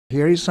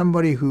Here is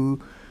somebody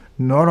who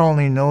not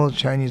only knows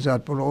Chinese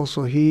art, but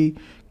also he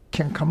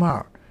can come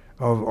out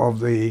of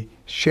the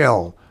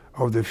shell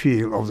of the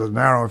field, of the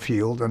narrow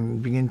field,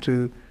 and begin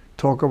to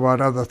talk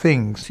about other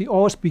things. He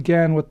always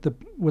began with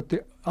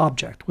the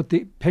object, with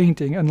the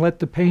painting, and let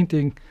the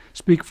painting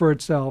speak for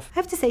itself. I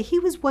have to say, he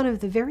was one of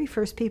the very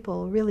first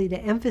people really to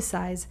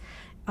emphasize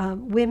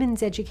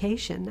women's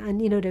education and,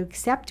 to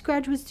accept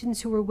graduate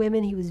students who were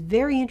women. He was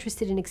very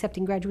interested in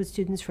accepting graduate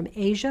students from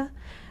Asia,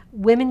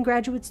 women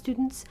graduate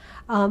students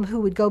who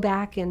would go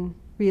back and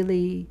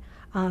really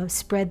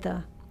spread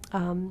the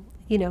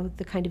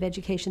kind of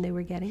education they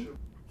were getting.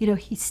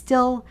 He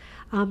still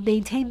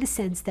maintained the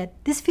sense that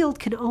this field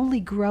can only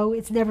grow,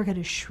 it's never going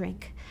to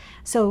shrink.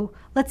 So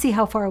let's see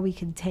how far we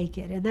can take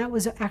it. And that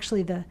was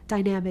actually the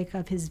dynamic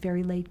of his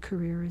very late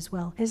career as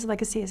well. His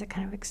legacy is a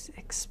kind of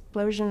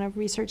explosion of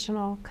research in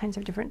all kinds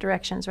of different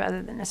directions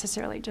rather than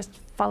necessarily just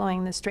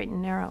following the straight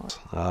and narrow.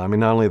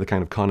 Not only the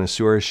kind of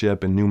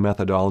connoisseurship and new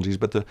methodologies,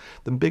 but the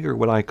bigger,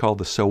 what I call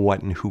the so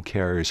what and who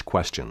cares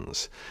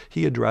questions.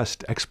 He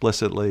addressed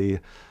explicitly,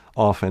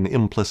 often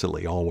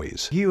implicitly,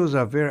 always. He was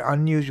a very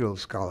unusual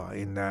scholar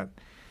in that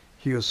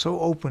he was so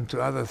open to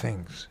other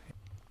things.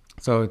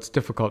 So it's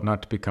difficult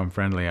not to become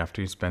friendly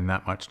after you spend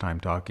that much time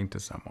talking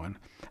to someone.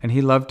 And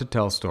he loved to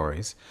tell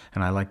stories,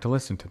 and I like to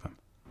listen to them.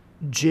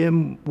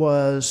 Jim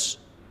was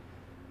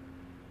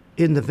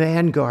in the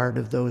vanguard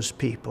of those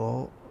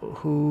people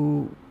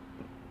who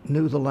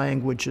knew the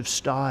language of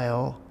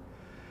style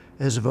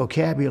as a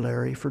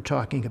vocabulary for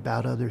talking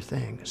about other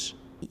things.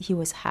 He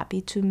was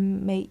happy to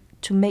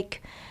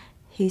make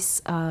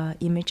his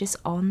images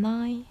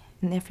online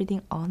and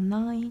everything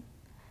online,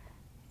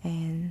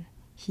 and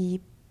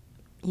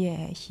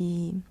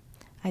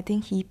I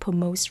think he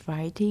promotes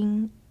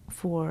writing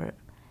for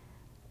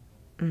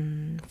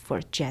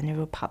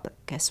general public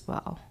as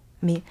well.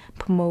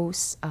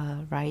 Promotes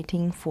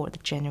writing for the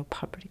general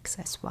public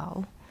as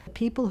well.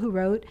 People who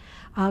wrote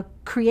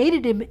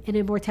created an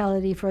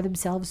immortality for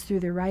themselves through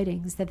their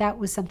writings, that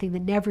was something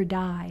that never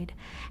died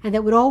and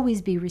that would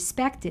always be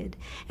respected.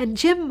 And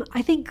Jim,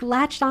 I think,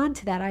 latched on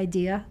to that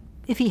idea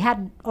if he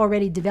hadn't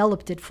already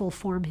developed it full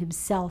form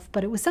himself,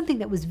 but it was something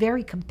that was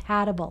very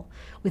compatible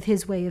with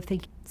his way of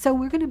thinking. So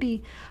we're going to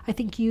be, I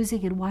think,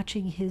 using and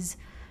watching his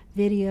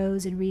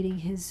videos and reading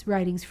his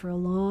writings for a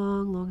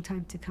long, long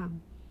time to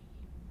come.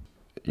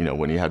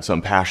 When he had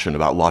some passion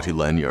about Lotte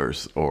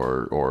Leniers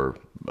or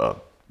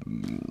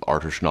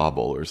Arthur Schnabel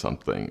or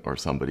something, or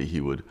somebody, he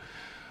would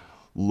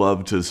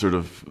love to sort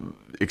of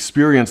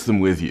experience them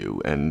with you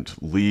and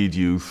lead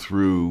you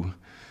through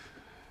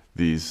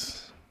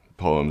these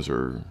poems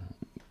or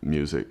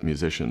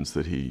musicians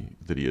that he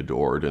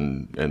adored,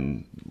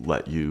 and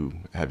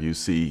have you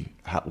see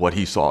what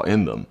he saw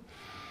in them.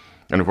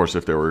 And of course,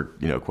 if there were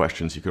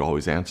questions, he could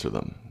always answer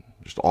them.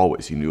 Just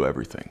always, he knew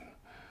everything.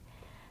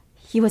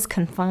 He was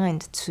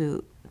confined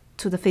to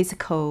the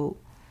physical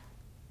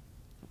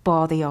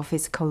body or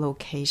physical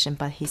location,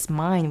 but his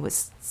mind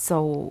was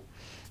so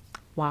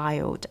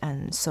wild,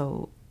 and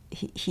so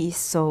he's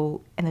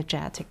so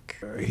energetic.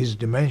 His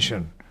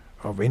dimension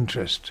of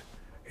interest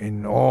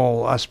in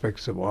all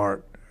aspects of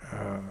art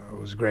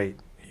was great.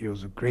 He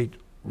was a great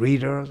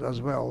reader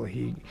as well.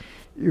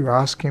 You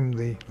ask him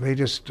the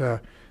latest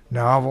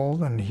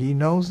novel, and he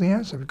knows the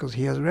answer because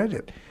he has read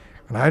it.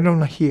 And I don't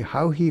know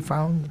how he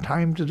found the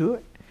time to do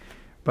it,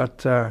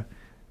 but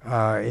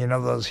in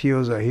other words, he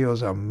was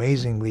an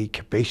amazingly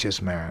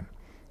capacious man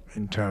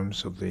in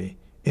terms of the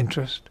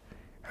interest,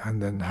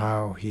 and then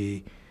how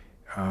he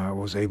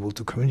was able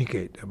to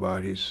communicate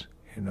about his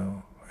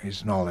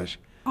knowledge.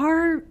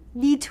 Our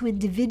need to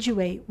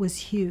individuate was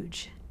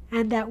huge,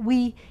 and that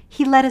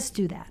he let us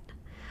do that.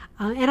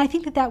 And I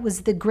think that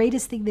was the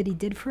greatest thing that he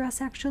did for us,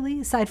 actually,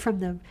 aside from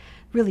the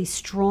really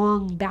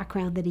strong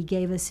background that he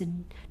gave us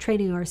in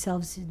training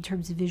ourselves in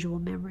terms of visual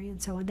memory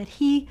and so on, that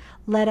he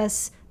let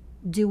us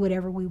do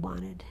whatever we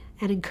wanted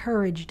and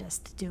encouraged us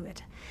to do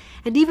it.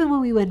 And even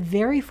when we went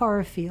very far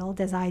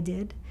afield, as I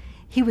did,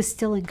 he was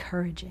still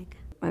encouraging.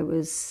 I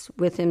was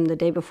with him the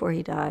day before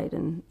he died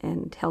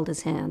and held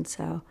his hand,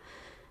 so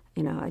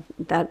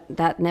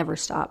that never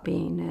stopped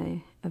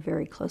being a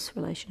very close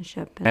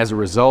relationship. As a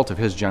result of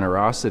his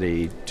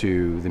generosity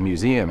to the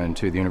museum and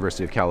to the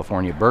University of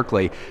California,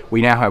 Berkeley,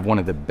 we now have one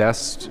of the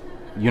best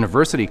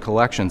university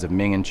collections of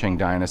Ming and Qing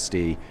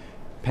dynasty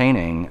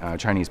painting,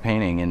 Chinese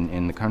painting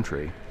in the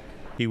country.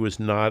 He was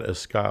not a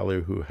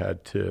scholar who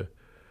had to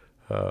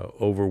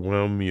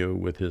overwhelm you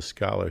with his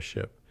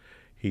scholarship.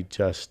 He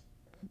just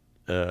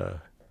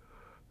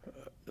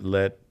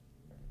let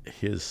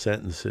his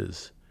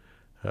sentences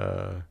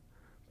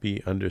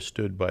be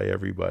understood by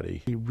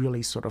everybody. He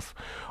really sort of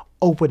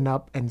opened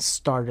up and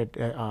started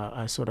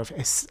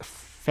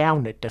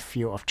founded the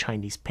field of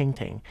Chinese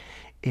painting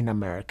in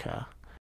America.